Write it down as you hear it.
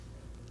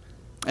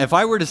If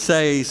I were to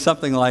say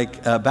something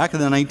like, back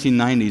in the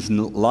 1990s,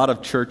 a lot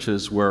of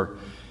churches were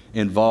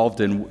involved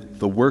in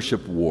the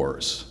worship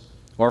wars.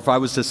 Or if I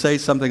was to say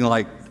something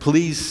like,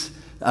 please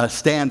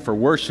stand for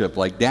worship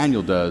like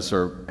Daniel does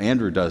or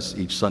Andrew does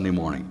each Sunday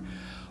morning.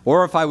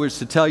 Or if I was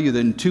to tell you that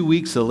in 2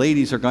 weeks the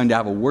ladies are going to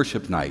have a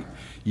worship night,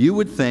 you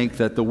would think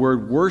that the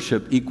word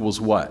worship equals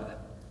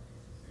what?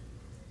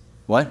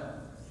 What?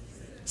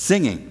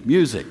 Singing,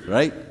 music,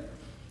 right?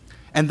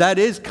 And that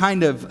is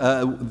kind of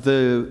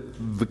the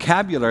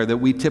vocabulary that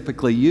we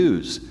typically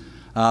use.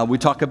 We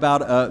talk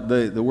about,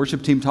 the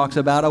worship team talks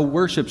about a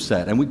worship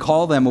set, and we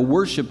call them a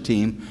worship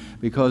team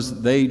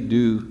because they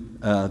do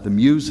the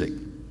music.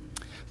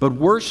 But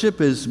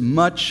worship is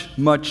much,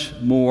 much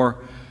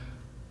more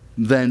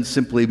than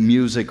simply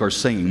music or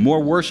singing.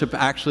 More worship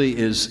actually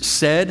is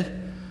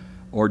said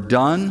or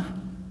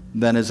done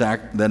than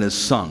is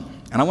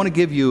sung. And I want to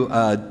give you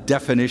a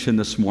definition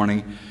this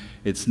morning.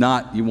 It's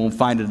not, you won't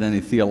find it in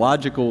any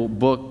theological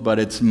book, but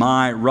it's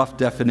my rough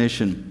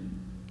definition.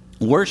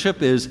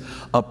 Worship is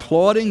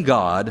applauding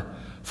God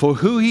for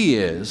who He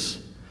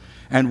is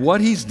and what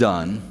He's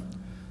done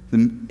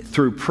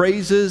through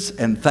praises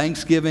and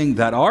thanksgiving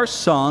that are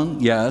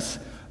sung, yes,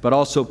 but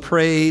also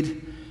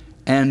prayed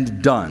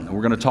and done.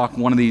 We're going to talk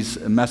one of these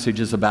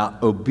messages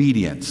about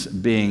obedience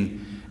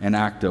being an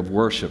act of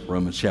worship,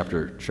 Romans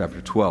chapter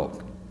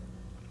 12.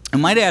 I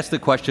might ask the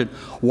question,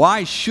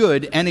 why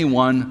should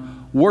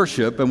anyone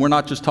worship? And we're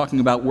not just talking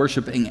about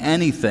worshiping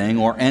anything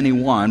or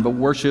anyone, but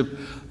worship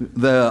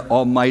the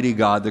Almighty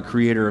God, the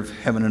creator of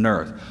heaven and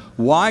earth.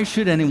 Why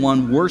should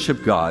anyone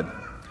worship God?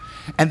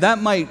 And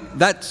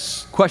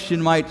that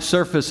question might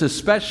surface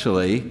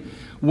especially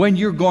when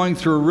you're going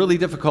through a really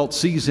difficult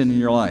season in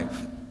your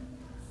life.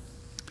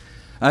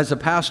 As a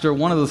pastor,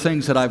 one of the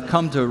things that I've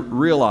come to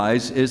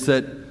realize is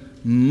that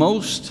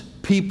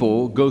most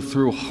people go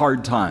through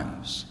hard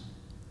times.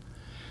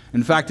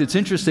 In fact, it's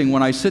interesting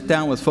when I sit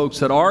down with folks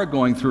that are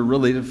going through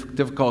really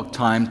difficult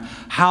times,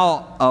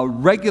 how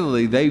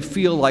regularly they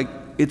feel like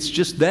it's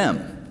just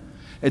them.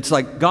 It's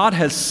like God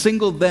has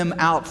singled them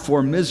out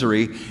for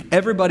misery.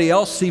 Everybody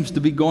else seems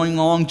to be going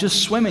along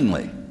just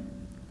swimmingly.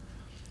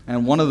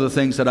 And one of the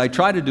things that I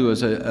try to do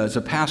as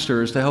a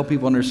pastor is to help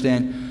people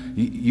understand,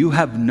 you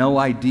have no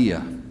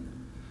idea.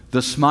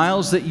 The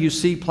smiles that you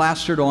see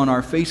plastered on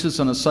our faces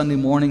on a Sunday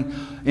morning,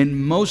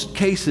 in most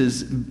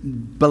cases,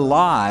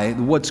 belie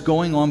what's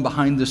going on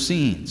behind the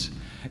scenes.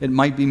 It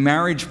might be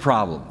marriage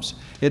problems.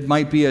 It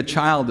might be a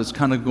child that's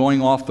kind of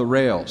going off the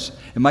rails.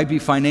 It might be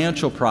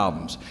financial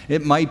problems.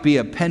 It might be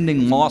a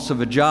pending loss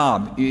of a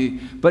job.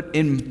 But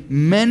in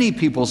many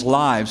people's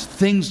lives,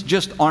 things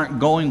just aren't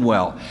going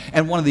well.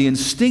 And one of the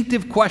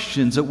instinctive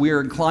questions that we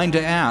are inclined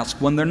to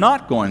ask when they're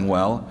not going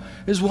well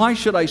is, why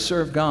should I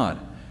serve God?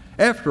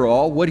 After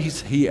all, what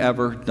has He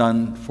ever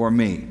done for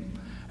me?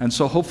 And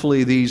so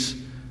hopefully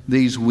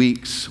these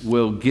weeks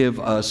will give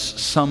us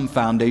some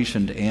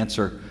foundation to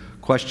answer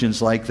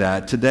questions like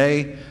that.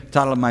 Today, the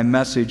title of my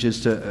message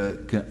is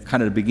to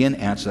kind of begin to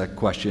answer that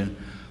question.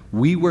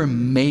 We were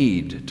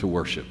made to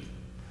worship.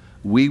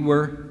 We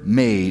were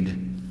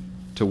made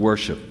to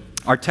worship.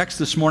 Our text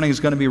this morning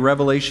is going to be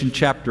Revelation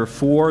chapter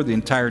 4, the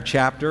entire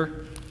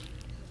chapter.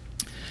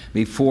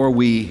 Before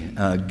we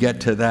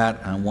get to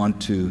that, I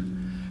want to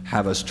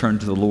have us turn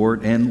to the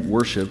Lord in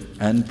worship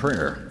and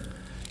prayer.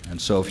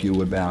 And so if you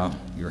would bow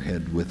your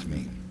head with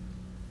me.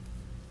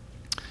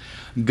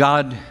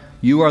 God,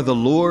 You are the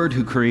Lord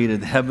who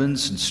created the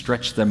heavens and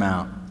stretched them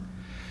out.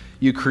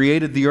 You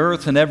created the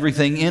earth and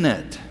everything in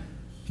it.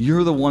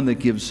 You're the one that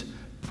gives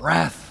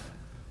breath,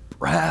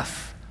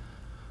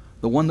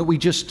 the one that we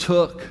just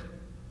took,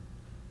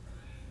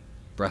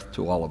 breath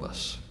to all of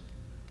us.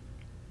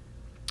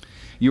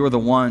 You are the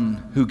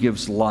one who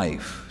gives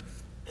life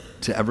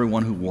to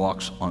everyone who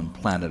walks on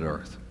planet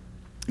Earth.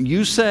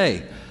 You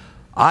say,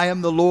 I am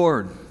the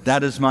Lord,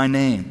 that is my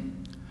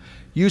name.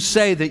 You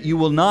say that you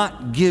will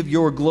not give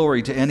your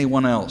glory to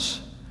anyone else,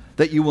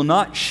 that you will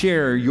not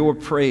share your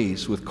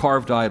praise with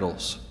carved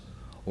idols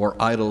or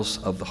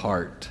idols of the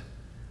heart.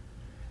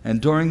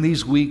 And during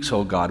these weeks,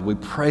 oh God, we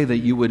pray that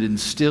you would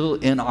instill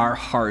in our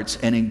hearts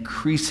an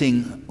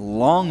increasing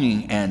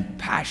longing and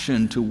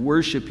passion to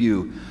worship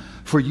you,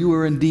 for you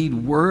are indeed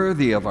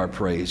worthy of our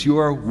praise. You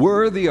are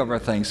worthy of our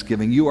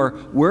thanksgiving. You are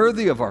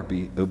worthy of our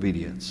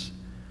obedience.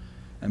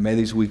 And may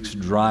these weeks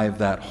drive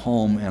that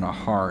home in our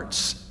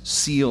hearts,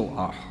 seal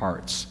our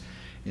hearts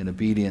in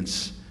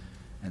obedience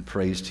and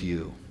praise to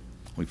you.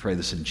 We pray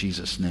this in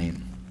Jesus'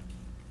 name.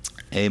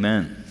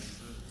 Amen.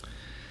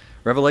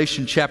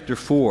 Revelation chapter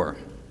 4,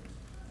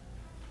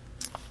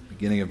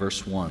 beginning of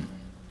verse 1.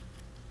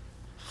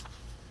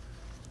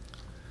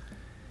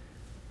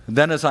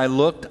 Then as I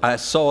looked, I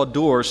saw a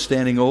door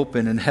standing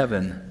open in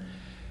heaven,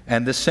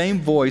 and the same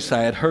voice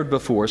I had heard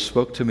before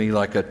spoke to me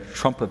like a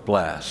trumpet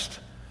blast.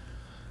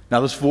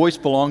 Now this voice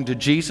belonged to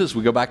Jesus.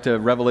 We go back to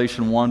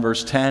Revelation 1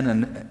 verse 10,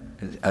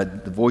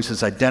 and the voice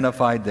is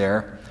identified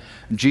there.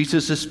 And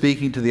Jesus is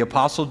speaking to the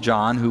Apostle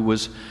John, who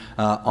was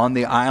on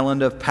the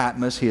island of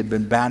Patmos. He had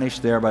been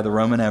banished there by the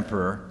Roman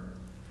emperor.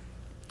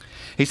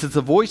 He says,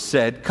 the voice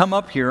said, "Come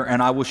up here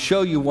and I will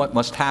show you what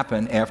must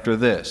happen after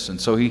this."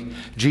 And so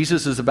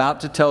Jesus is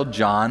about to tell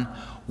John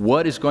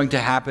what is going to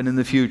happen in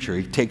the future.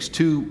 He takes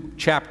 2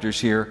 chapters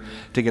here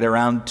to get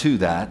around to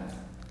that.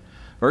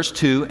 Verse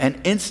 2,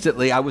 "And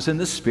instantly I was in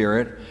the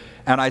Spirit,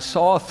 and I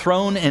saw a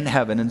throne in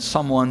heaven and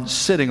someone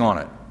sitting on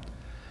it."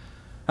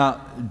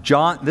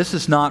 John, this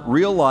is not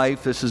real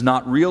life. This is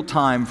not real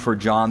time for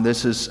John.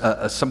 This is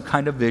some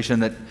kind of vision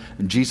that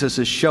Jesus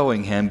is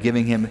showing him,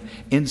 giving him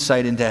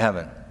insight into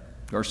heaven.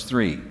 Verse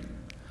 3,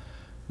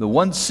 "The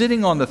one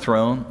sitting on the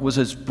throne was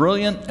as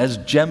brilliant as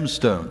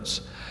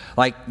gemstones,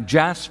 like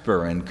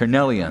jasper and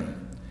carnelian.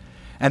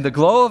 And the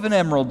glow of an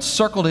emerald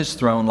circled his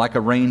throne like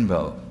a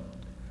rainbow.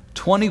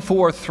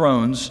 24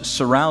 thrones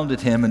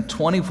surrounded him, and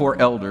 24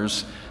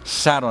 elders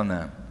sat on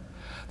them.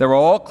 They were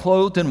all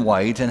clothed in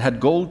white and had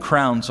gold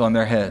crowns on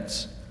their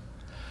heads.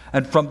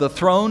 And from the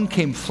throne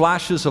came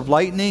flashes of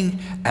lightning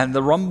and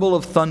the rumble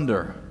of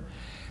thunder.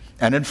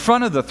 And in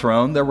front of the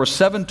throne there were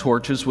 7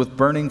 torches with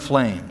burning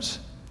flames.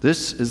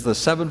 This is the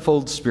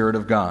sevenfold Spirit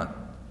of God.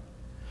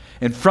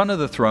 In front of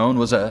the throne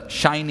was a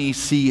shiny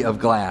sea of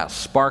glass,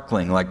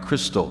 sparkling like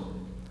crystal.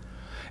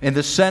 In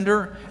the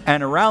center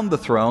and around the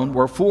throne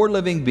were 4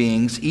 living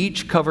beings,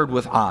 each covered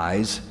with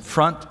eyes,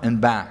 front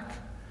and back.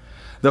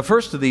 The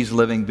first of these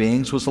living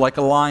beings was like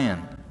a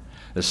lion.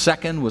 The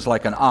second was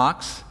like an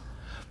ox.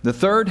 The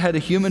third had a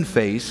human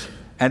face,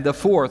 and the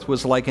fourth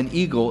was like an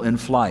eagle in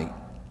flight.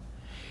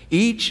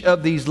 Each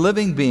of these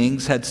living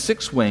beings had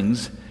 6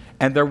 wings,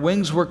 and their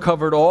wings were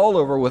covered all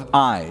over with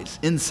eyes,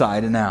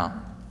 inside and out.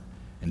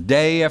 And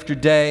day after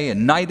day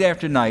and night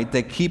after night,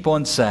 they keep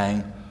on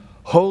saying,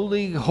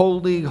 "Holy,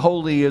 holy,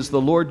 holy is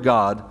the Lord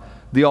God,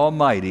 the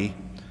Almighty,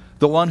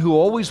 the one who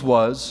always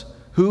was,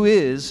 who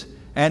is,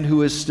 and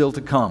who is still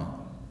to come."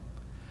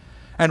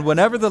 And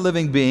whenever the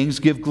living beings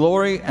give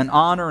glory and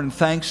honor and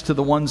thanks to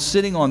the one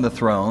sitting on the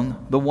throne,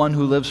 the one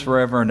who lives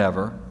forever and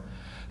ever,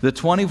 the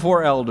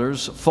 24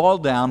 elders fall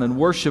down and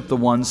worship the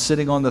one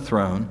sitting on the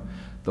throne,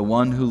 the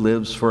one who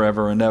lives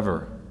forever and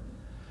ever.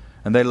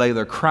 And they lay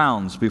their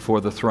crowns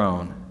before the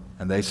throne,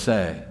 and they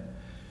say,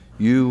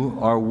 "You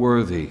are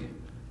worthy,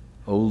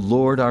 O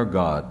Lord our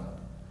God,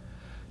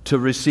 to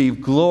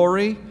receive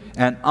glory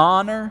and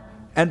honor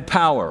and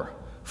power,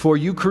 for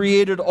you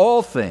created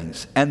all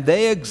things, and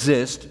they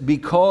exist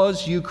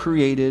because you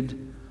created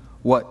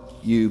what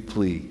you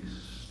please."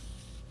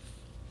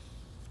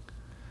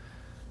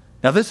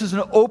 Now this is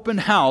an open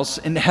house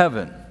in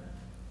heaven,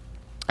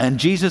 and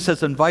Jesus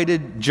has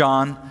invited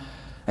John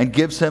and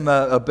gives him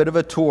a bit of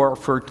a tour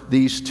for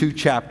these 2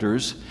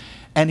 chapters,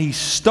 and he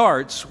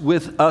starts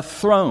with a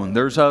throne.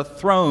 There's a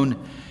throne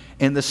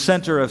in the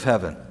center of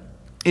heaven.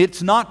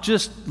 It's not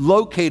just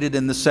located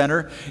in the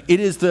center, it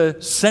is the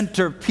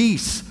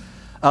centerpiece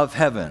of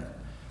heaven.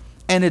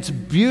 And it's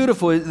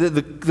beautiful.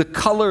 The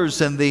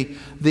colors and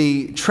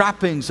the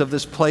trappings of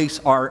this place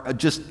are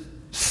just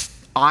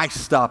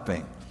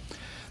eye-stopping.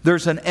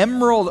 There's an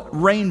emerald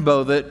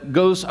rainbow that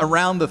goes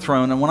around the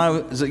throne. And when I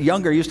was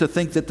younger, I used to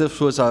think that this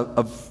was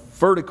a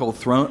vertical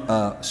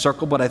throne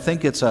circle, but I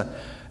think it's a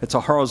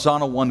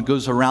horizontal one,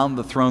 goes around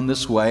the throne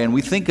this way. And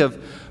we think of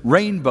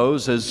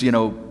rainbows as,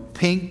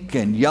 pink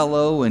and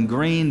yellow and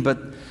green, but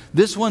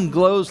this one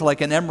glows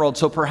like an emerald,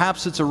 so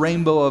perhaps it's a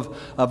rainbow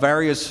of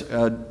various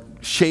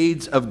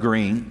shades of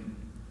green.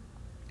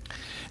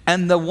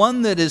 And the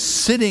one that is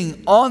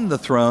sitting on the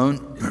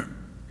throne,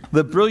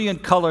 the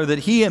brilliant color that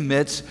he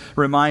emits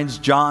reminds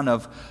John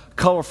of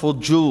colorful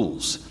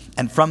jewels.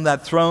 And from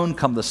that throne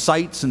come the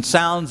sights and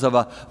sounds of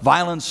a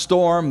violent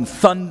storm,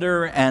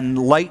 thunder and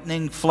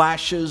lightning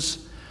flashes.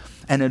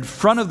 And in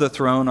front of the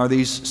throne are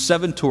these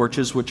 7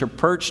 torches which are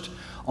perched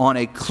on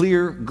a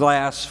clear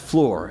glass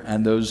floor.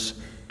 And those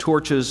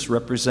torches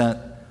represent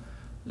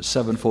the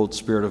sevenfold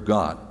Spirit of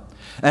God.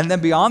 And then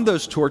beyond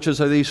those torches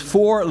are these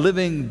 4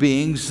 living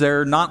beings.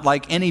 They're not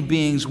like any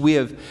beings we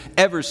have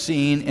ever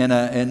seen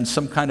in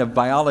some kind of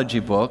biology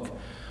book.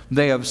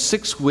 They have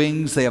 6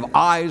 wings. They have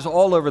eyes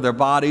all over their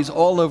bodies,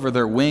 all over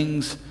their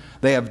wings.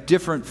 They have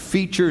different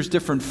features,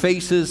 different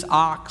faces: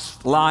 ox,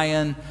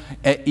 lion,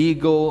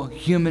 eagle,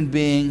 human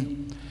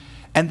being.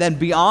 And then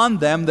beyond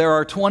them, there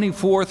are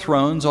 24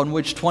 thrones on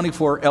which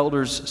 24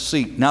 elders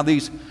seat. Now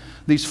these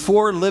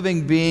 4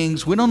 living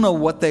beings, we don't know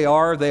what they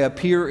are. They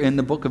appear in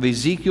the book of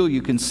Ezekiel.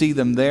 You can see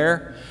them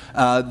there.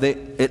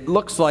 It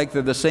looks like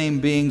they're the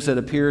same beings that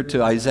appeared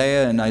to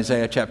Isaiah in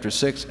Isaiah chapter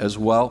 6 as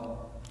well.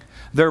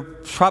 They're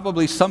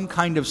probably some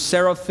kind of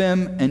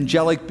seraphim,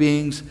 angelic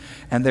beings,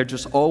 and they're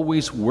just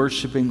always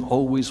worshiping,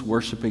 always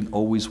worshiping,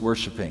 always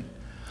worshiping.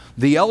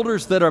 The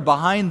elders that are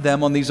behind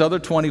them on these other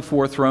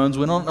 24 thrones,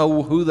 we don't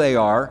know who they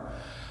are.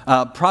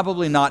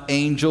 Probably not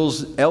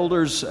angels.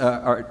 Angels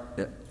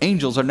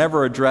are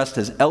never addressed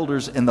as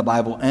elders in the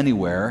Bible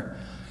anywhere.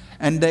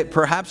 And they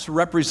perhaps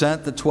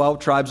represent the 12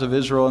 tribes of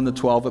Israel and the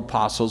 12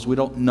 apostles. We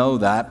don't know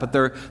that. But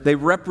they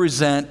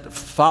represent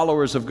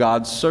followers of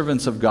God,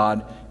 servants of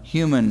God,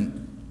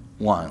 human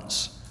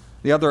ones.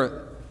 The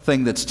other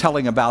thing that's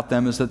telling about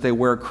them is that they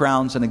wear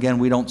crowns. And again,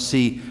 we don't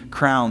see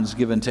crowns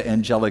given to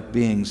angelic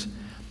beings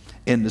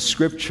in the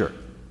Scripture.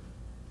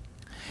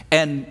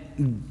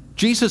 And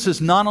Jesus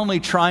is not only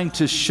trying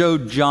to show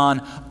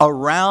John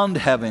around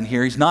heaven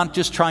here. He's not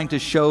just trying to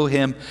show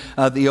him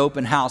the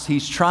open house.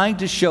 He's trying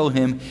to show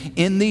him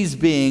in these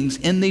beings,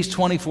 in these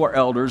 24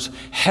 elders,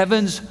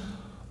 heaven's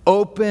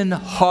open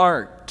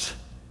heart.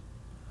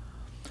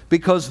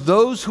 Because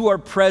those who are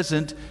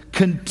present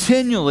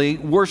continually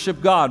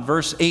worship God.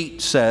 Verse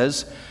 8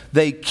 says,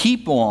 they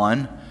keep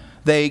on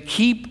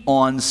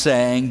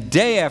saying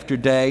day after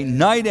day,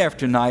 night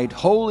after night,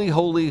 holy,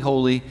 holy,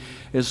 holy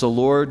is the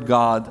Lord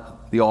God,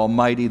 the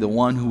Almighty, the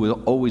one who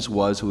always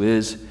was, who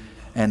is,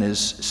 and is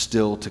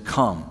still to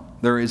come.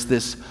 There is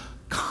this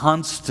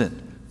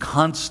constant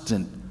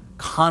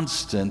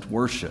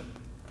worship.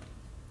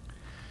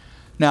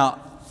 Now,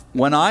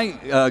 when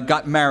I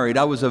got married,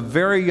 I was a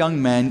very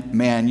young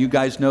man. You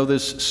guys know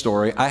this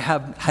story. I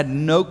had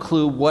no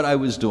clue what I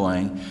was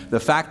doing. The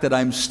fact that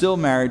I'm still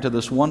married to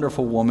this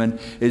wonderful woman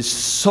is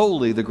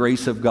solely the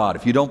grace of God.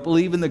 If you don't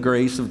believe in the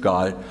grace of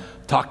God,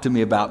 talk to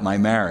me about my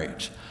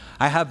marriage.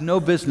 I have no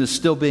business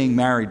still being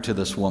married to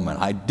this woman.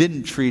 I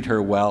didn't treat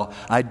her well.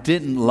 I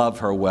didn't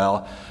love her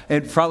well.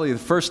 And probably the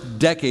first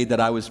decade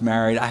that I was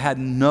married, I had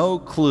no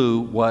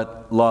clue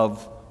what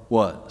love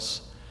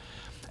was.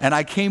 And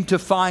I came to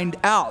find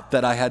out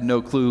that I had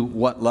no clue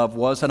what love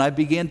was, and I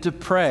began to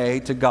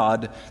pray to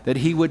God that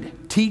He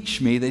would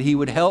teach me, that He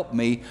would help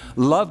me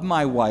love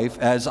my wife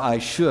as I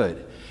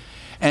should.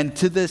 And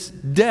to this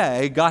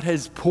day, God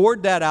has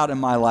poured that out in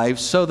my life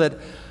so that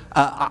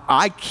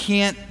I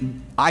can't,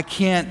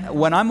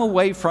 when I'm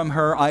away from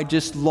her, I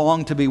just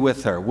long to be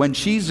with her. When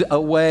she's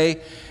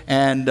away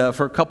and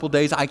for a couple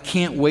days, I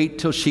can't wait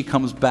till she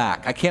comes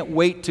back. I can't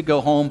wait to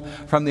go home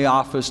from the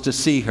office to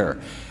see her.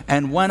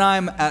 And when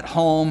I'm at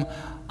home,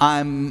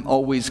 I'm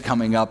always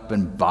coming up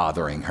and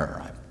bothering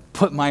her. I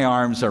put my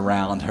arms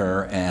around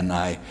her and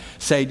I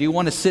say, do you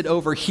want to sit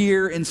over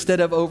here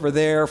instead of over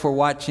there for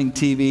watching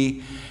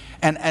TV?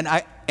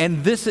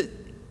 And this,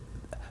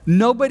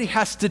 nobody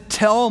has to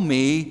tell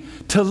me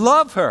to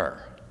love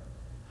her.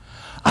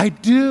 I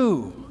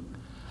do.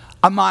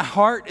 My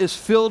heart is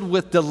filled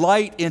with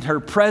delight in her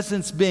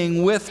presence,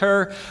 being with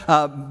her,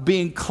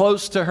 being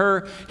close to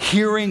her,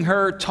 hearing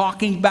her,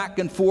 talking back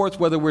and forth,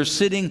 whether we're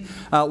sitting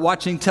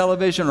watching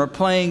television or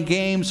playing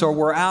games or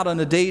we're out on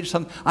a date or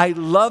something. I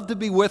love to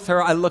be with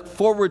her. I look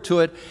forward to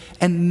it.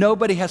 And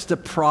nobody has to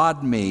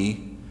prod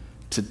me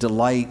to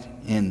delight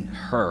in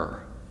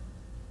her.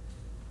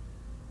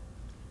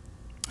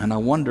 And I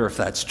wonder if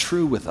that's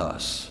true with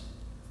us,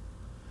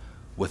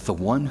 with the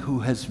one who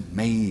has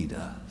made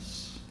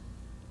us.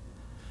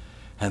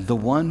 And the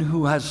one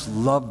who has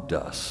loved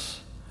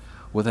us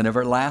with an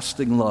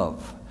everlasting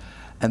love,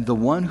 and the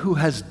one who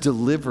has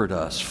delivered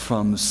us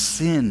from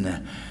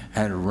sin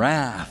and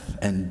wrath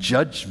and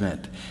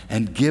judgment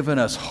and given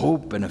us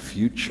hope and a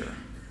future.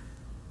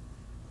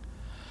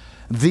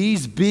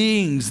 These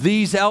beings,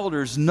 these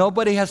elders,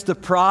 nobody has to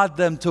prod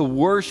them to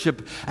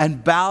worship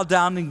and bow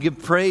down and give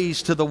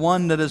praise to the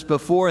one that is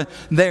before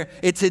them.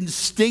 It's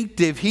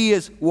instinctive. He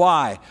is,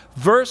 why?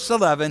 Verse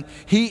 11,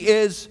 He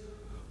is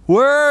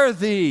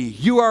worthy.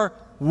 You are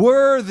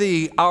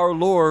worthy, our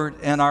Lord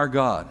and our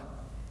God.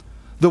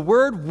 The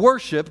word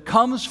worship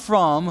comes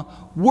from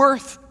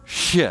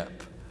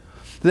worthship.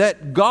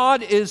 That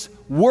God is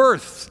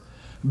worth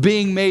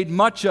being made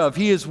much of.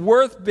 He is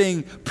worth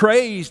being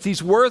praised.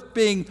 He's worth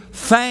being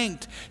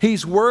thanked.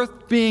 He's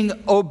worth being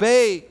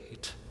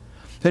obeyed.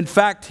 In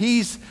fact,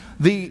 He's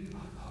the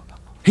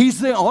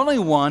only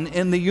one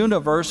in the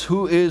universe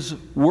who is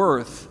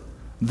worth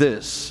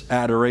this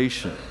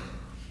adoration.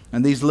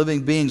 And these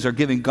living beings are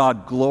giving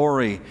God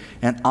glory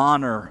and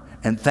honor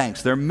and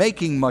thanks. They're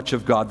making much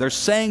of God. They're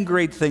saying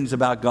great things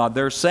about God.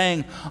 They're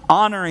saying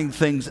honoring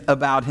things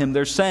about Him.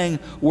 They're saying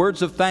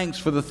words of thanks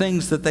for the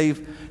things that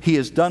He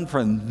has done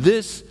for them.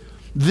 This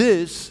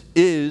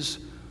is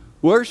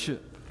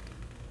worship.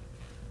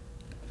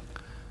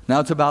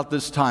 Now it's about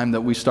this time that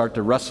we start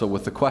to wrestle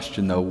with the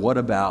question, though, what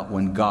about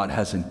when God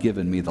hasn't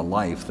given me the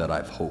life that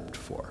I've hoped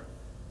for?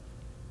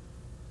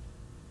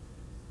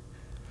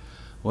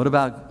 What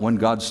about when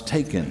God's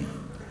taken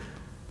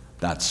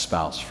that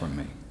spouse from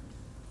me?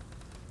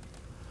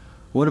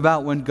 What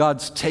about when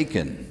God's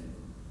taken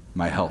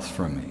my health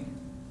from me?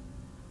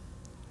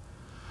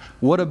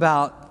 What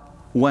about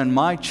when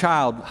my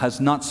child has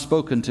not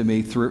spoken to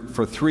me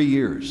for 3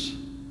 years?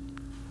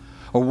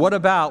 Or what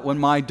about when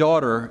my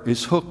daughter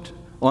is hooked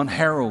on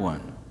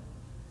heroin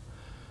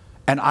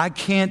and I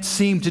can't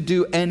seem to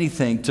do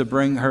anything to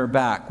bring her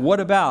back? What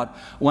about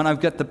when I've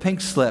got the pink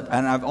slip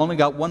and I've only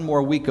got 1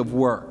 more week of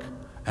work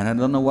and I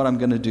don't know what I'm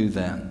going to do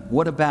then?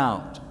 What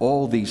about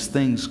all these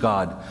things,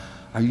 God?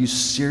 Are you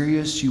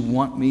serious? You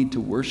want me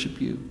to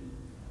worship you?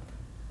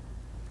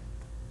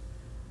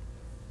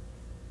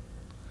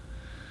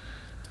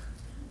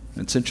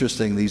 It's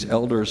interesting, these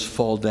elders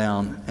fall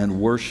down and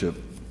worship.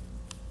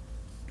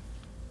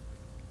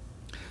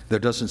 There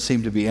doesn't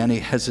seem to be any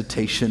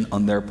hesitation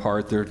on their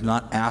part. They're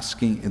not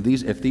asking,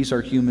 if these are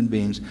human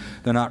beings,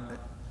 they're not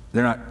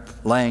They're not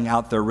laying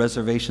out their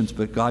reservations,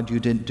 but God, you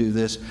didn't do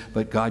this,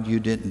 but God, you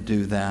didn't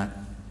do that.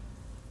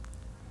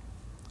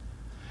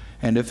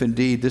 And if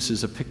indeed this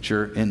is a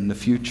picture in the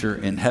future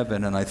in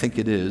heaven, and I think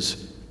it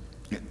is,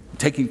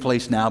 taking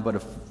place now, but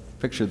a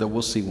picture that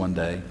we'll see one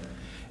day,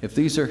 if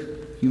these are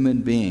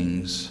human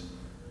beings,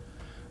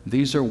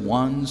 these are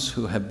ones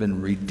who have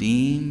been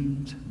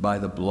redeemed by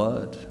the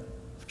blood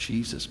of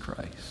Jesus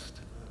Christ.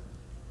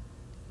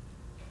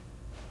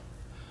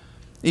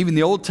 Even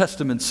the Old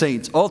Testament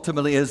saints,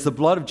 ultimately, as the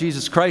blood of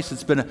Jesus Christ,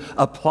 it's been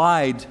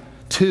applied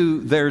to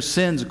their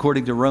sins,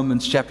 according to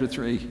Romans chapter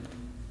 3.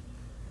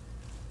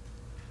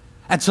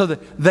 And so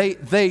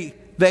they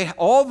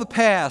all the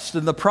past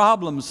and the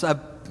problems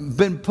have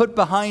been put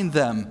behind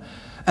them,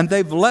 and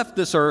they've left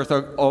this earth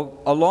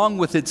along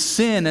with its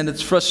sin and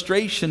its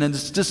frustration and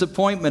its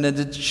disappointment and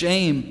its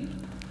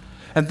shame.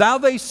 And now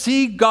they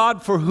see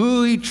God for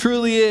who He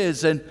truly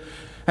is and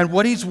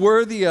what He's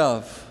worthy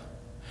of.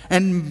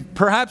 And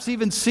perhaps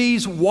even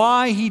sees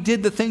why He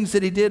did the things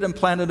that He did on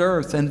planet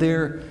Earth. And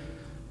they're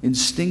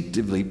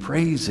instinctively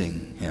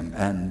praising Him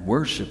and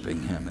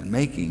worshiping Him and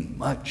making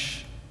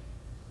much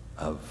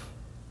of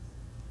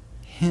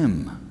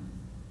Him.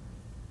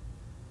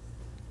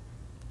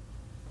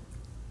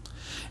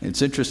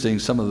 It's interesting,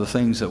 some of the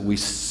things that we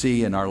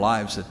see in our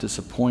lives that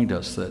disappoint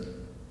us, that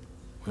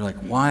we're like,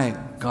 why,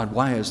 God,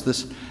 why has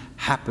this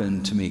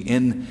happened to me?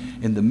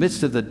 In the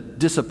midst of the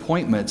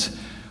disappointments,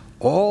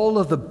 all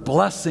of the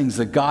blessings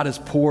that God has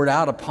poured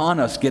out upon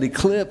us get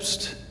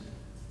eclipsed.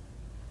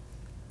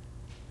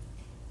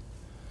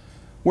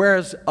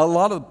 Whereas a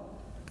lot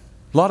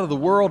of the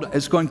world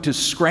is going to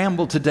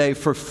scramble today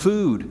for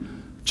food,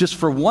 just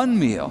for one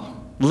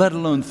meal, let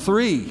alone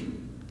 3.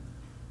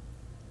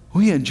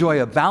 We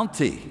enjoy a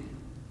bounty.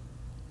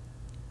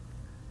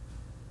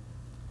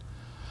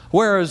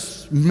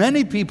 Whereas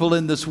many people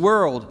in this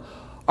world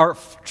are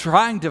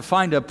trying to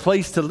find a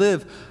place to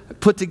live,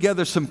 put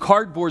together some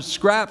cardboard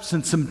scraps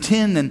and some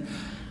tin and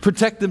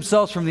protect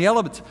themselves from the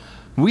elements.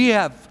 We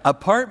have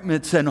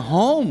apartments and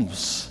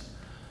homes,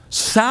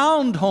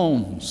 sound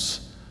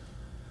homes,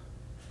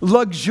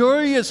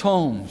 luxurious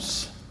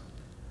homes.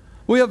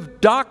 We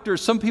have doctors.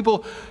 Some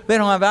people, they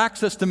don't have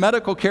access to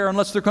medical care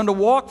unless they're going to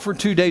walk for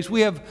 2 days.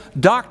 We have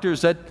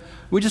doctors that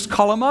we just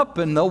call them up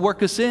and they'll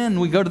work us in.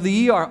 We go to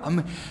the ER.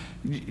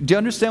 Do you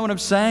understand what I'm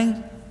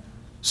saying?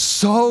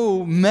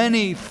 So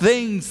many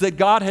things that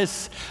God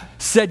has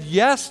said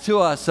yes to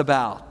us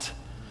about,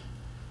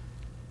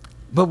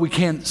 but we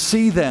can't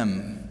see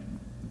them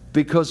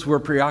because we're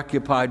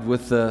preoccupied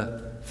with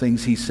the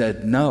things He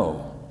said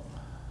no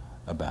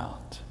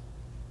about.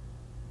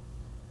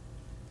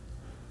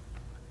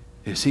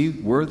 Is He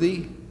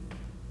worthy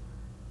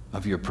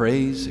of your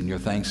praise and your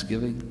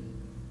thanksgiving?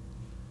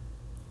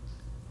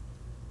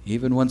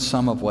 Even when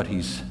some of what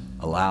He's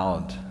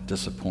allowed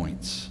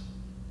disappoints.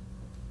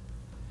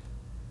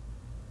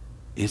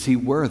 Is He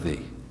worthy?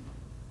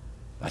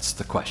 That's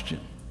the question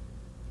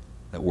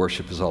that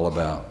worship is all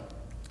about.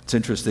 It's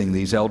interesting,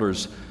 these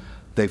elders,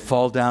 they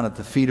fall down at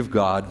the feet of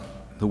God.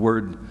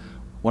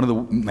 One of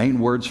the main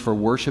words for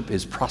worship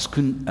is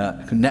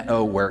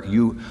proskuneo, where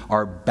you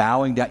are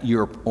bowing down,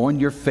 you're on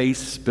your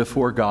face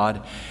before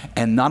God.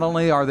 And not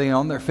only are they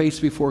on their face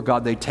before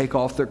God, they take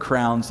off their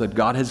crowns that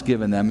God has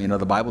given them. You know,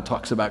 the Bible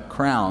talks about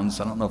crowns.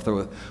 I don't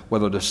know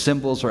whether they're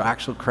symbols or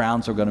actual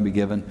crowns are going to be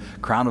given.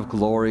 Crown of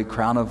glory,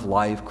 crown of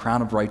life,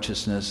 crown of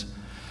righteousness.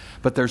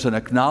 But there's an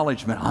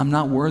acknowledgement, I'm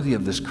not worthy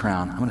of this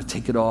crown. I'm going to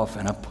take it off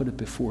and I'll put it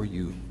before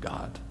you,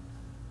 God.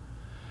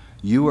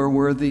 You are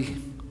worthy.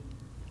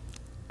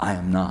 I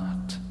am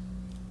not.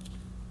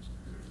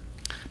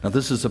 Now,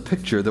 this is a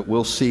picture that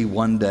we'll see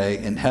one day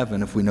in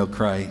heaven if we know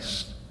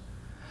Christ.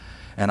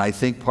 And I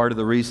think part of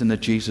the reason that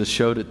Jesus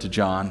showed it to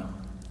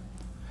John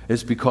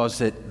is because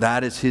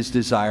that is His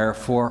desire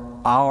for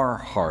our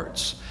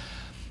hearts.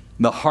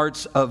 The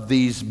hearts of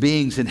these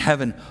beings in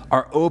heaven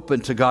are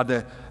open to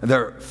God.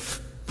 They're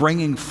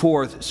bringing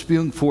forth,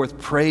 spewing forth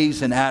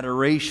praise and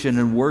adoration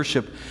and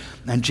worship.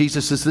 And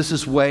Jesus says, this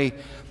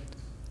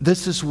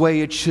is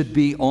way it should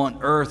be on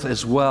earth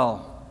as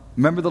well.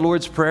 Remember the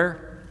Lord's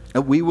Prayer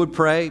that we would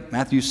pray,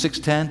 Matthew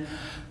 6:10,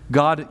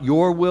 God,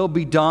 your will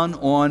be done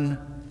on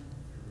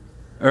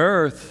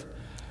earth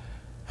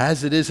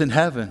as it is in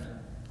heaven.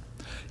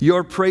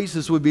 Your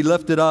praises would be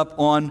lifted up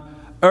on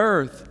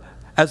earth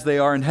as they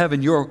are in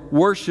heaven. Your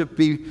worship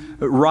be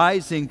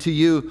rising to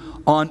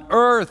you on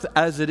earth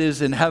as it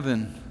is in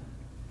heaven.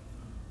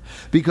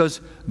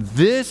 Because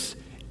this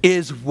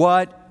is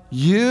what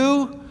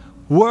you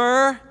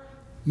were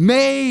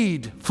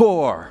made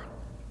for.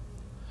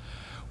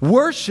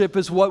 Worship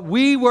is what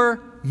we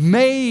were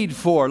made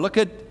for. Look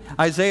at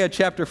Isaiah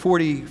chapter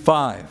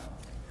 45,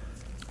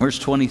 verse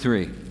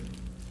 23.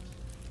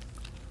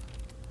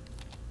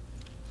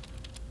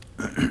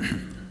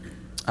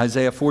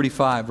 Isaiah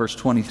 45, verse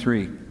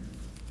 23.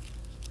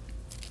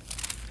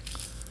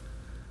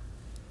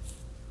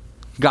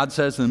 God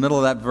says in the middle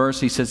of that verse,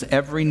 He says,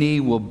 every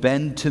knee will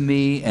bend to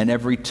me and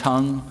every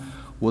tongue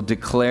will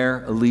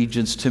declare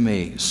allegiance to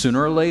me.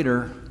 Sooner or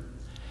later,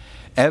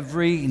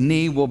 Every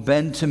knee will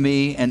bend to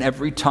me, and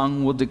every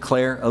tongue will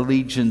declare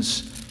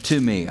allegiance to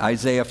me.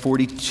 Isaiah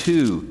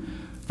 42,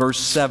 verse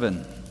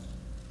 7.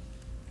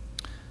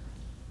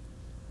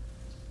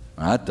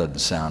 That doesn't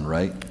sound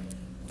right.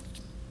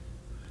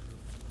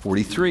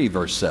 43,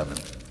 verse 7.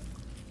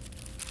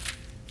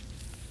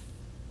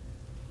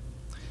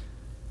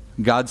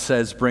 God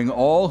says, bring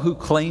all who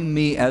claim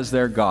me as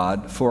their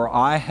God, for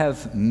I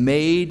have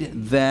made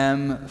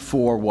them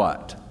for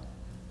what?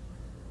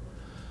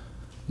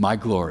 My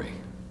glory.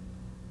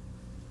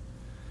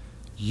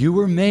 You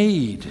were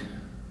made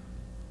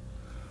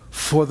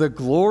for the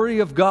glory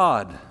of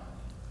God.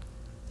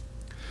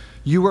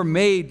 You were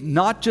made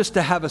not just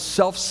to have a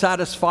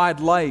self-satisfied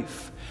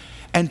life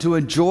and to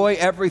enjoy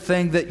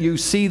everything that you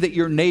see that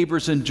your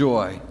neighbors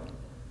enjoy.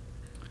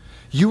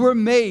 You were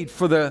made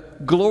for the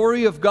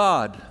glory of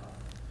God.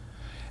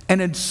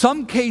 And in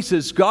some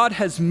cases, God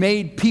has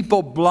made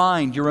people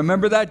blind. You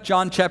remember that?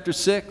 John chapter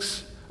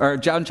 6 or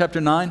John chapter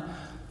 9?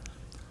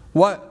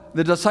 What?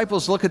 The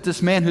disciples look at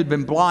this man who'd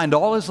been blind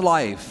all his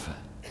life.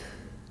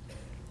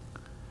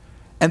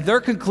 And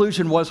their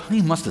conclusion was,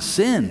 he must have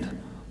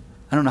sinned.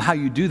 I don't know how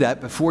you do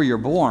that before you're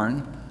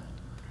born.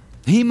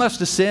 He must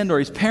have sinned, or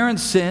his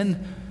parents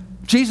sinned.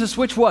 Jesus,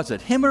 which was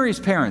it? Him or his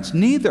parents?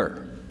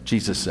 Neither,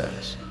 Jesus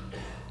says.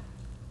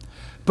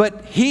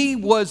 But he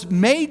was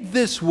made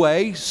this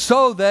way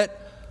so that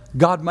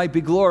God might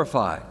be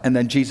glorified. And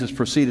then Jesus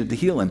proceeded to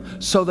heal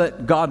him so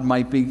that God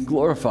might be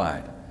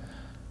glorified.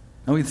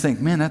 And we think,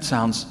 man, that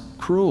sounds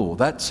cruel.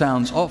 That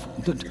sounds awful.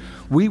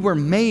 We were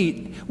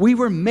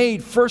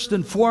made first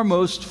and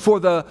foremost for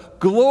the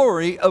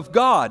glory of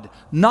God,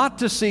 not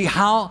to see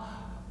how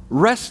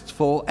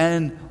restful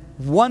and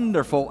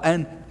wonderful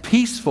and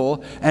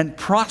peaceful and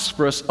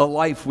prosperous a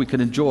life we can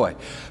enjoy.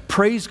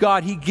 Praise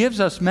God, he gives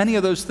us many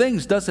of those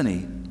things, doesn't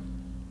he?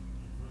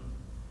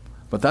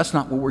 But that's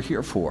not what we're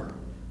here for.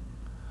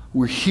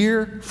 We're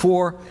here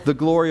for the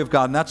glory of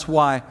God. And that's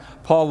why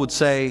Paul would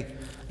say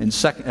in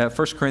 1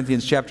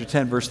 Corinthians chapter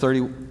 10, verse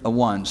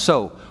 31,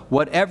 so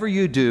whatever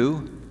you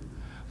do,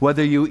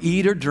 whether you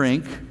eat or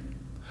drink,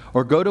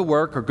 or go to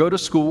work, or go to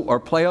school, or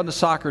play on the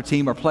soccer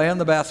team, or play on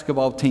the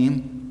basketball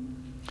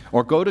team,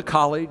 or go to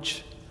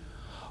college,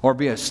 or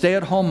be a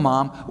stay-at-home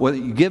mom, whether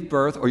you give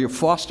birth, or you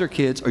foster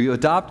kids, or you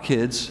adopt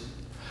kids,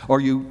 or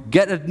you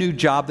get a new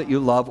job that you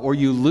love, or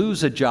you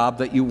lose a job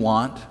that you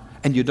want,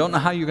 and you don't know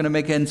how you're going to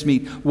make ends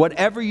meet.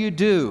 Whatever you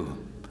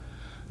do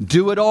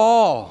it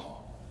all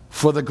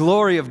for the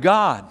glory of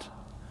God.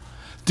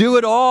 Do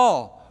it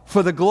all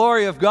for the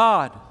glory of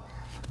God.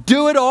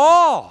 Do it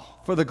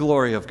all for the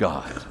glory of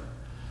God.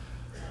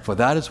 For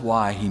that is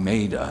why he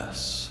made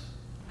us.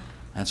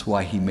 That's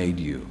why he made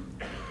you.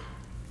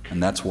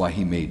 And that's why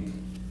he made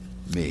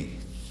me.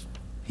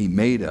 He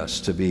made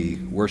us to be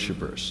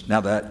worshipers.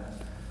 Now that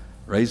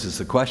raises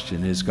the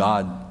question, is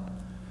God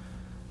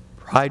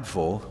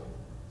prideful,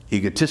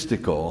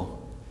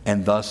 egotistical,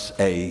 and thus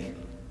a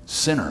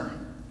sinner?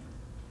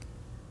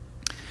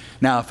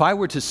 Now, if I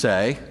were to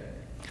say,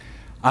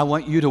 I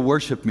want you to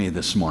worship me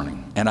this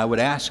morning, and I would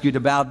ask you to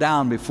bow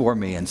down before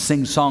me and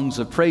sing songs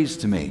of praise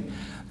to me,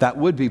 that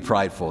would be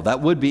prideful,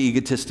 that would be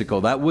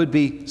egotistical, that would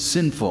be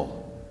sinful.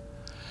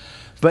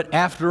 But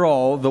after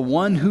all, the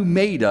one who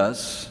made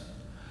us,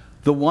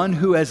 the one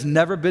who has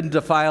never been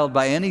defiled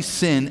by any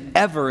sin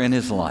ever in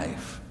his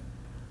life,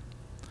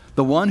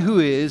 the one who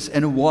is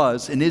and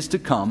was and is to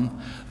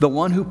come, the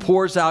one who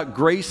pours out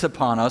grace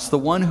upon us, the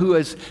one who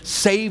has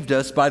saved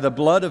us by the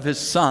blood of his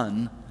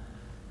Son,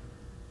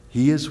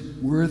 he is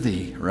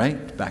worthy,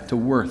 right? Back to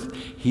worth.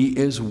 He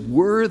is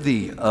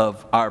worthy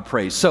of our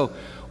praise. So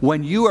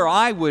when you or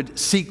I would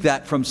seek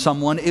that from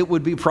someone, it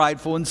would be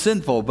prideful and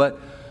sinful. But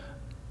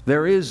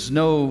there is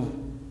no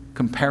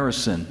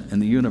comparison in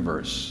the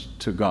universe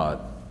to God,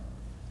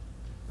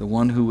 the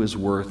one who is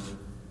worth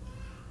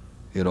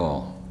it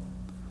all.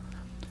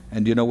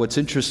 And you know what's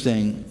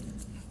interesting?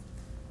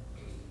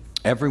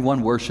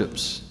 Everyone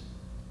worships,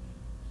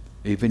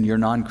 even your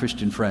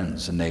non-Christian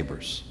friends and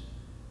neighbors.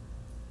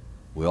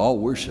 We all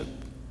worship.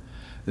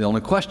 The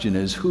only question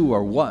is, who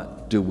or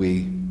what do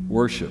we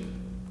worship?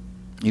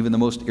 Even the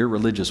most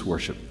irreligious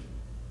worship.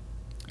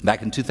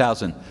 Back in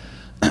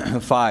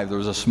 2005, there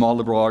was a small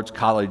liberal arts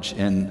college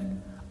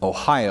in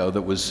Ohio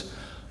that was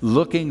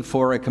looking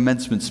for a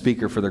commencement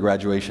speaker for their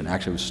graduation.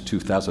 Actually, it was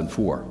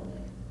 2004.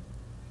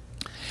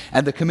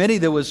 And the committee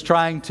that was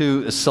trying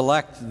to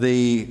select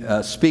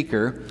the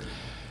speaker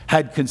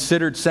had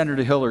considered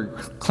Senator Hillary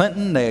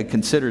Clinton. They had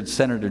considered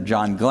Senator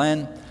John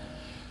Glenn.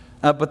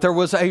 But there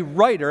was a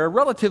writer, a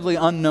relatively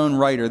unknown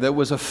writer, that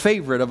was a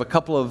favorite of a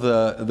couple of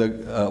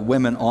the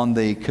women on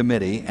the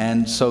committee.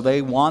 And so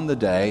they won the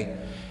day.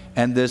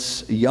 And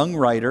this young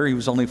writer, he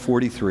was only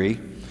 43,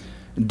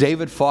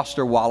 David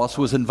Foster Wallace,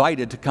 was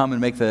invited to come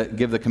and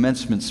give the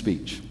commencement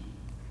speech.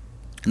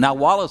 Now,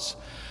 Wallace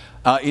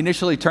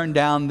initially turned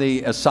down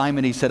the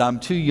assignment. He said, I'm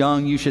too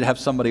young. You should have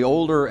somebody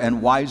older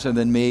and wiser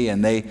than me.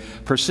 And they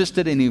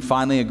persisted, and he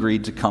finally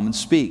agreed to come and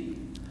speak.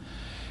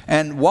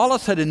 And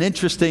Wallace had an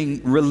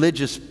interesting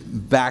religious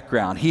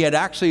background. He had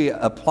actually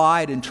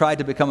applied and tried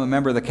to become a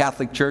member of the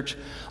Catholic Church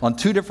on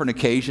 2 different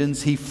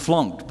occasions. He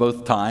flunked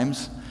both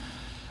times.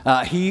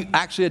 He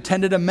actually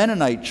attended a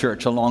Mennonite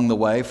church along the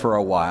way for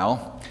a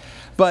while.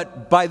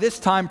 But by this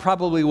time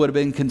probably would have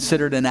been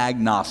considered an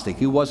agnostic.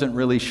 He wasn't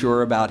really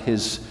sure about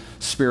his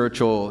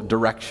spiritual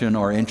direction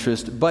or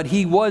interest, but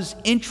he was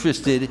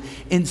interested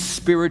in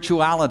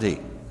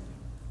spirituality.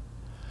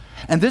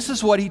 And this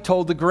is what he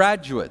told the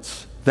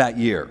graduates that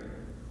year.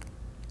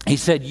 He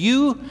said,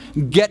 "You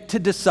get to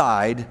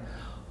decide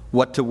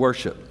what to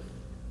worship.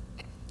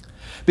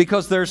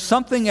 Because there's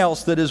something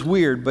else that is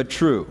weird but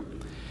true.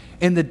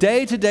 In the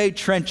day-to-day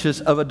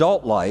trenches of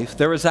adult life,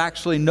 there is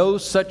actually no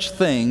such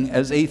thing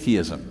as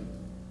atheism.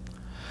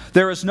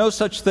 There is no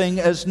such thing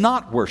as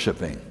not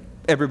worshiping.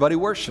 Everybody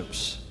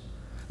worships.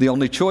 The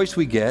only choice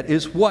we get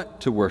is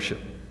what to worship.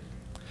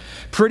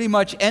 Pretty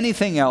much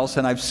anything else,"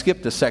 and I've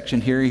skipped a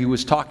section here, he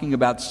was talking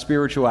about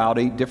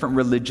spirituality, different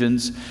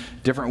religions,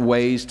 different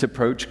ways to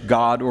approach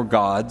God or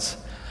gods.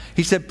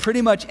 He said,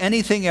 pretty much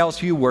anything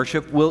else you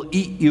worship will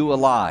eat you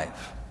alive.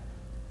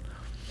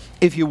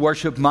 If you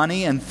worship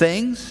money and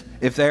things,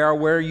 if they are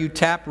where you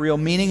tap real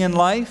meaning in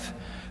life,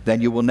 then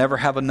you will never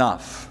have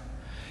enough.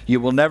 You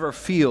will never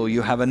feel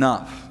you have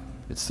enough.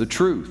 It's the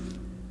truth.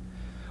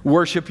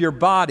 Worship your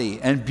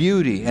body and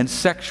beauty and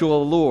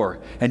sexual allure,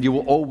 and you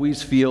will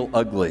always feel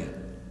ugly.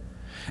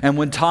 And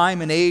when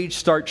time and age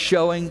start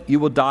showing, you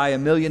will die a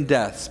million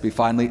deaths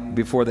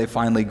before they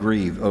finally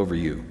grieve over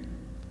you.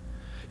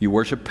 You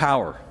worship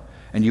power,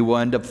 and you will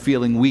end up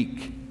feeling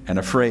weak and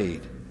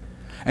afraid.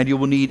 And you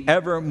will need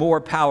ever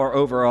more power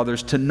over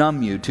others to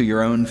numb you to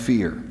your own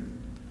fear.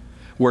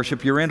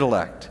 Worship your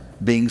intellect,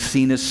 being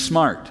seen as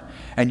smart,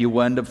 and you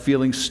will end up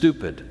feeling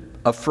stupid,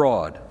 a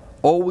fraud,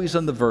 always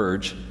on the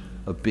verge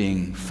of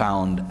being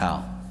found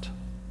out.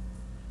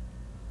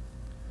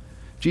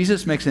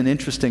 Jesus makes an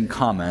interesting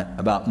comment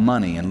about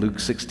money in Luke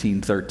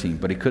 16:13,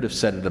 but he could have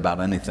said it about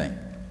anything.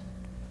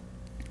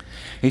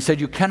 He said,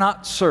 "You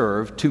cannot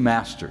serve 2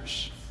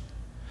 masters.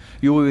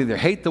 You will either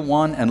hate the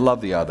one and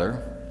love the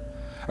other,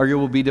 or you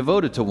will be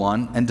devoted to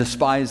one and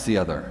despise the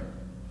other.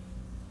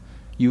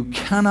 You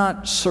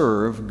cannot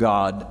serve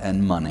God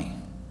and money."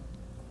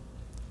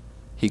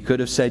 He could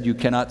have said, "You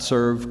cannot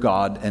serve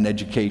God and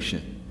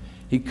education."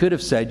 He could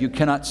have said, "You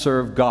cannot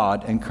serve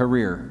God and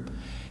career."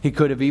 He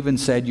could have even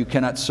said, "You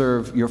cannot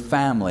serve your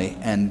family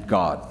and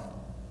God."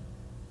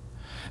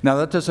 Now,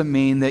 that doesn't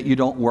mean that you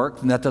don't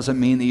work, and that doesn't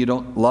mean that you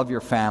don't love your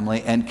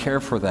family and care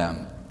for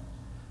them.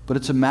 But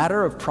it's a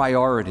matter of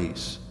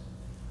priorities.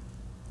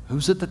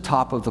 Who's at the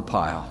top of the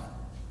pile?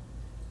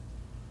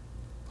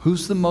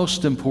 Who's the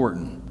most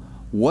important?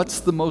 What's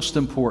the most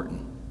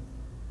important?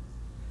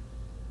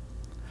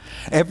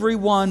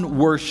 Everyone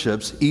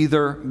worships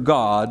either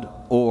God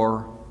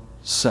or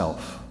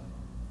self.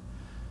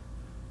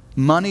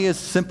 Money is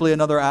simply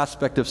another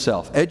aspect of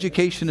self.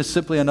 Education is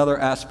simply another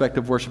aspect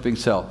of worshiping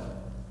self.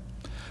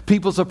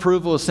 People's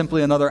approval is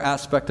simply another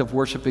aspect of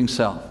worshiping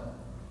self.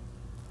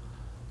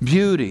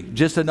 Beauty,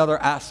 just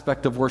another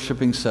aspect of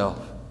worshiping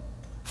self.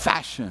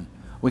 Fashion,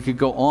 we could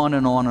go on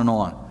and on and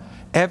on.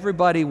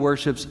 Everybody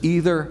worships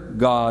either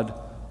God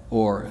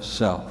or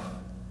self.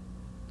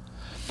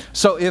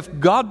 So if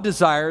God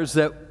desires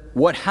that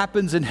what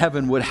happens in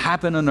heaven would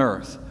happen on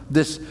earth,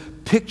 this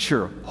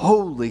picture,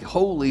 holy,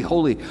 holy,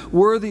 holy,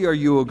 worthy are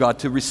you, O God,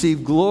 to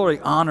receive glory,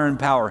 honor, and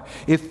power.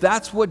 If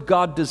that's what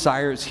God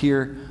desires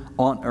here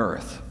on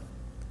earth,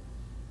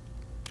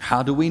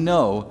 how do we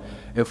know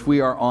if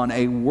we are on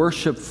a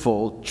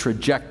worshipful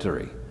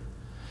trajectory?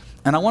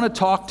 And I want to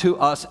talk to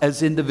us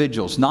as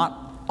individuals,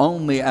 not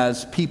only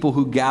as people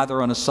who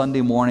gather on a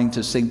Sunday morning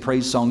to sing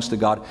praise songs to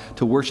God,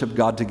 to worship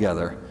God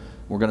together.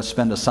 We're going to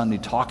spend a Sunday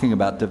talking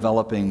about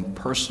developing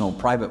personal,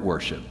 private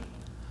worship.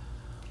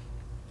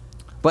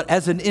 But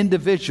as an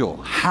individual,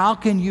 how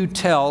can you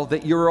tell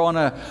that you're on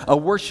a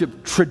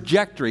worship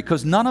trajectory?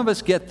 Because none of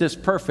us get this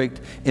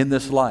perfect in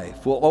this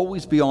life. We'll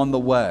always be on the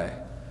way.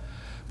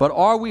 But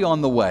are we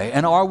on the way?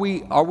 And are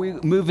we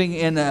moving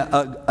in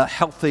a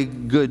healthy,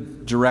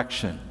 good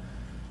direction?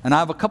 And I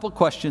have a couple of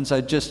questions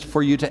just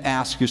for you to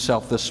ask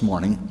yourself this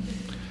morning.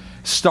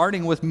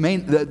 Starting with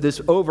this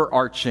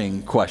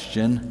overarching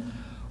question: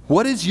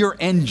 what is your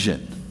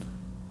engine?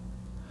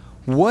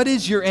 What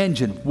is your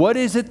engine? What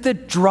is it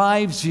that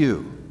drives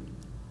you?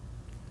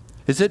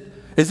 Is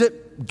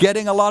it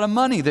getting a lot of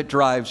money that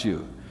drives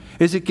you?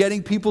 Is it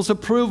getting people's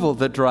approval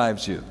that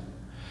drives you?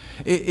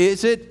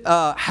 Is it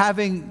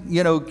having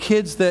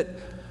kids that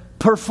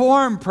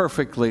perform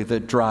perfectly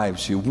that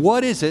drives you?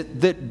 What is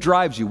it that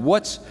drives you?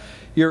 What's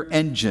your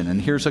engine?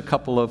 And here's a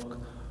couple of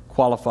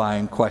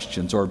qualifying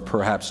questions, or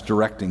perhaps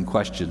directing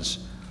questions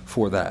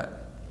for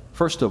that.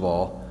 First of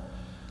all,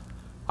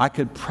 I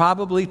could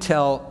probably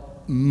tell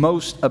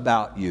most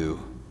about you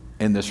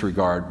in this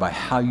regard by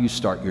how you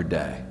start your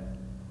day.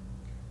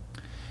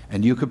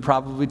 And you could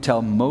probably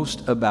tell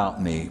most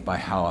about me by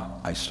how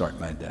I start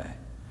my day.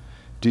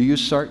 Do you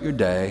start your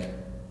day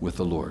with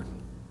the Lord?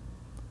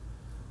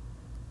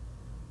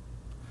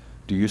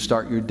 Do you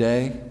start your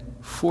day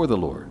for the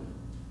Lord?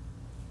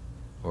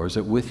 Or is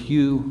it with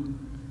you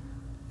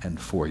and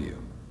for you?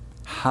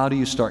 How do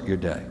you start your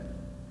day?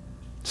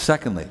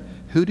 Secondly,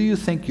 who do you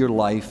think your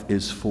life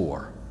is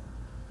for?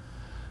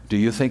 Do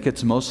you think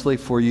it's mostly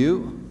for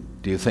you?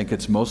 Do you think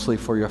it's mostly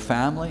for your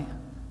family?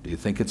 Do you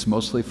think it's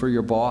mostly for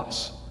your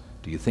boss?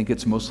 Do you think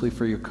it's mostly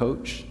for your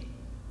coach?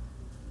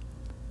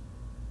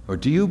 Or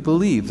do you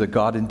believe that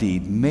God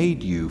indeed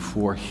made you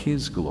for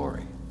His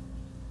glory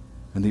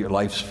and that your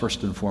life's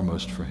first and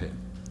foremost for Him?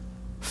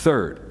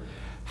 Third,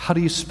 how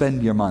do you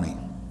spend your money?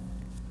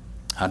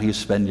 How do you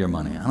spend your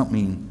money? I don't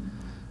mean,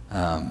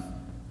 and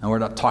we're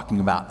not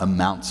talking about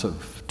amounts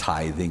of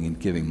tithing and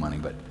giving money,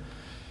 but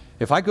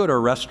if I go to a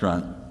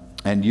restaurant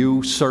and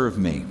you serve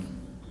me,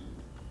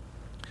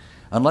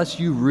 unless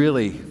you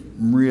really,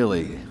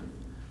 really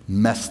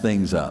mess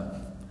things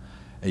up,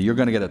 you're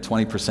going to get a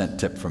 20%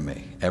 tip from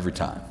me every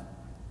time.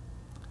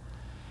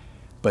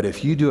 But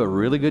if you do a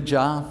really good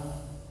job,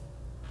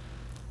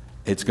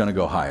 it's going to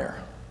go higher.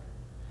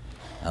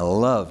 I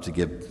love to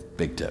give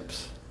big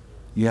tips.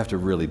 You have to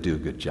really do a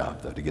good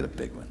job, though, to get a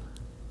big one.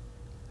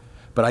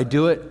 But I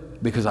do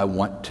it because I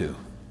want to.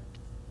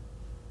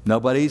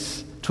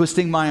 Nobody's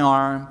twisting my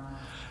arm.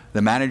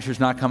 The manager's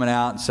not coming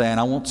out and saying,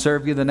 I won't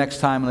serve you the next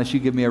time unless you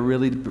give me a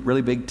really,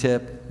 really big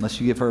tip, unless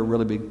you give her a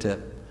really big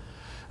tip.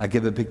 I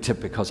give a big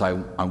tip because I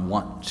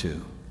want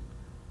to.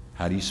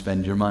 How do you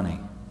spend your money?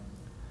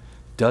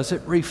 Does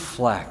it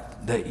reflect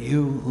that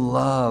you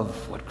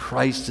love what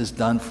Christ has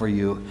done for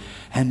you,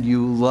 and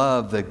you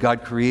love that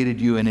God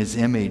created you in His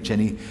image,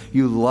 and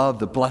you love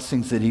the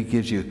blessings that He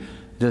gives you?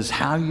 Does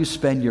how you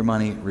spend your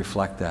money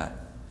reflect that?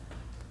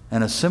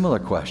 And a similar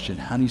question,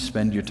 how do you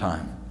spend your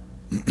time?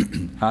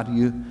 How do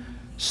you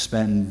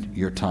spend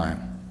your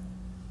time?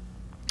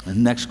 And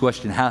the next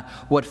question,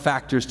 what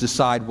factors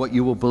decide what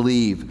you will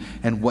believe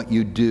and what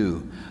you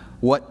do,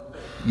 what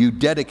you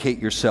dedicate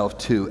yourself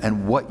to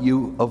and what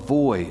you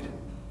avoid?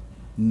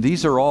 And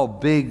these are all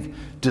big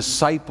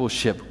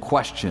discipleship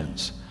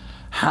questions.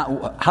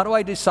 How do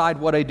I decide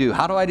what I do?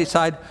 How do I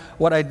decide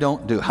what I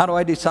don't do? How do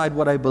I decide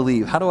what I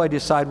believe? How do I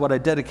decide what I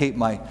dedicate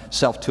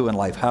myself to in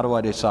life? How do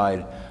I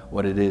decide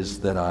what it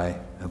is that I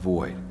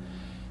avoid?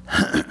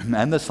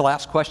 And this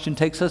last question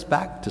takes us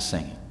back to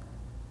singing.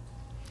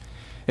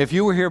 If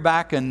you were here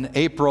back in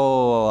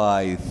April,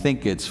 I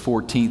think it's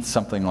 14th,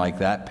 something like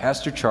that,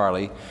 Pastor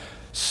Charlie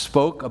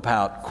spoke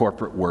about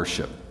corporate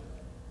worship.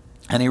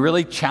 And he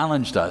really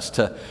challenged us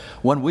to,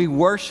 when we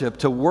worship,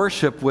 to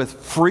worship with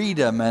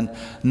freedom and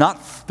not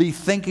be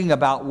thinking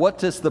about what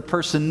does the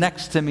person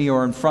next to me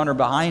or in front or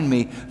behind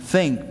me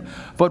think,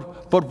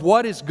 but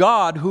what is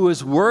God who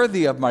is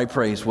worthy of my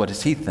praise? What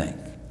does He think?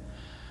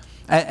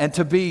 And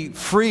to be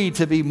free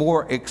to be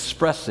more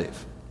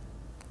expressive.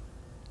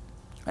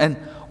 And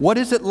what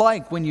is it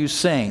like when you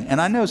sing?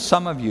 And I know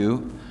some of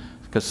you,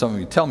 because some of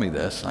you tell me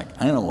this, like,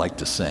 I don't like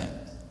to sing.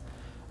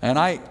 And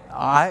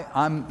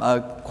I'm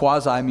a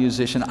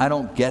quasi-musician. I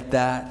don't get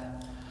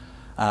that,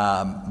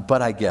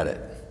 but I get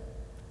it.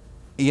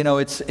 You know,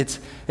 it's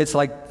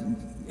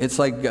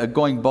like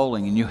going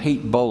bowling, and you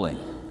hate bowling.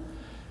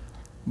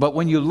 But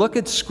when you look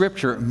at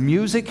Scripture,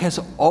 music has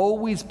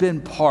always been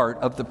part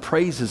of the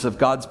praises of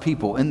God's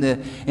people. In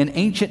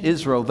ancient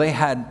Israel, they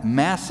had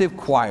massive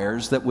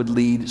choirs that would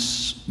lead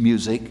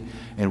music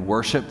and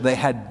worship. They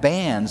had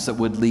bands that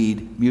would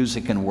lead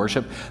music and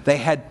worship. They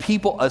had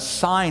people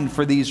assigned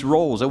for these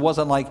roles. It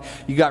wasn't like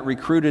you got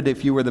recruited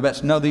if you were the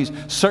best. No, these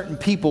certain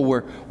people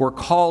were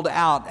called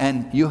out,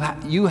 and you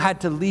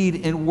had to lead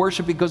in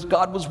worship because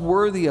God was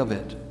worthy of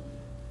it.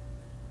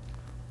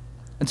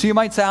 And so you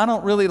might say, I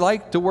don't really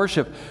like to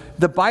worship.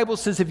 The Bible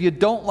says if you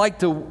don't like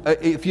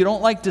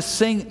to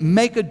sing,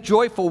 make a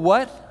joyful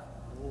what?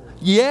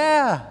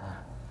 Yeah.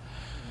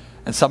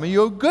 And some of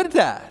you are good at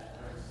that.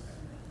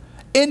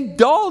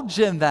 Indulge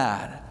in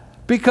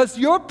that. Because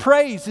your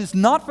praise is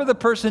not for the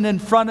person in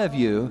front of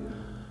you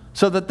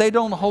so that they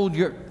don't hold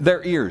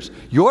their ears.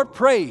 Your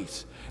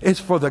praise is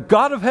for the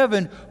God of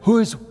heaven who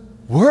is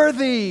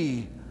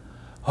worthy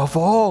of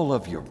all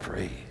of your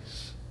praise.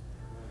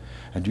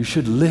 And you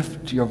should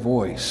lift your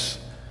voice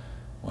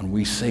when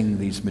we sing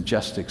these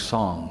majestic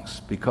songs,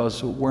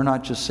 because we're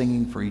not just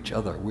singing for each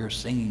other. We're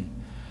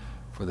singing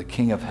for the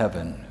King of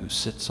Heaven who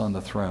sits on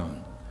the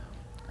throne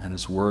and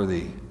is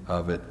worthy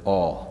of it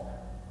all.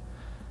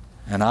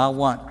 And I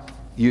want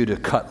you to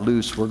cut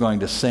loose. We're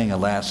going to sing a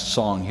last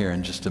song here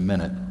in just a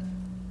minute.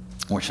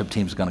 Worship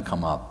team's going to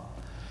come up,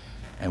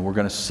 and we're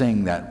going to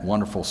sing that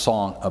wonderful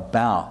song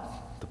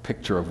about the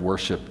picture of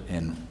worship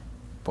in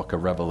Book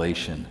of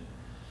Revelation.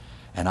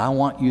 And I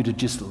want you to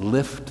just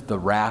lift the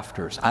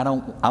rafters.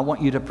 I want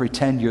you to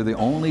pretend you're the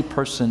only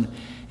person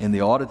in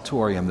the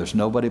auditorium. There's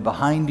nobody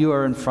behind you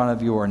or in front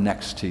of you or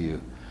next to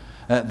you.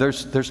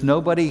 There's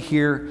nobody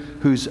here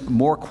who's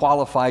more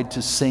qualified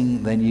to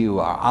sing than you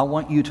are. I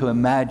want you to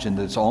imagine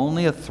there's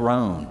only a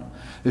throne.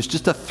 There's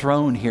just a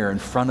throne here in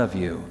front of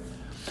you.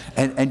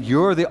 And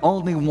you're the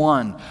only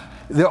one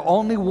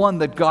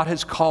that God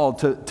has called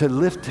to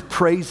lift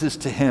praises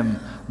to Him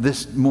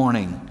this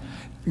morning.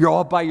 You're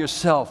all by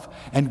yourself,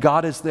 And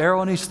God is there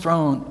on his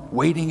throne,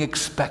 waiting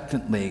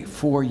expectantly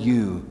for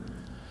you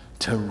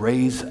to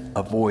raise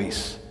a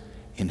voice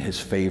in his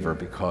favor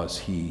because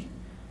he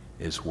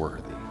is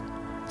worthy.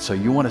 So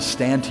you want to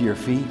stand to your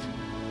feet?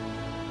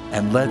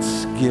 And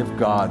let's give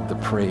God the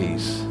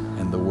praise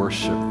and the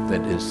worship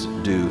that is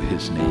due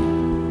his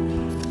name.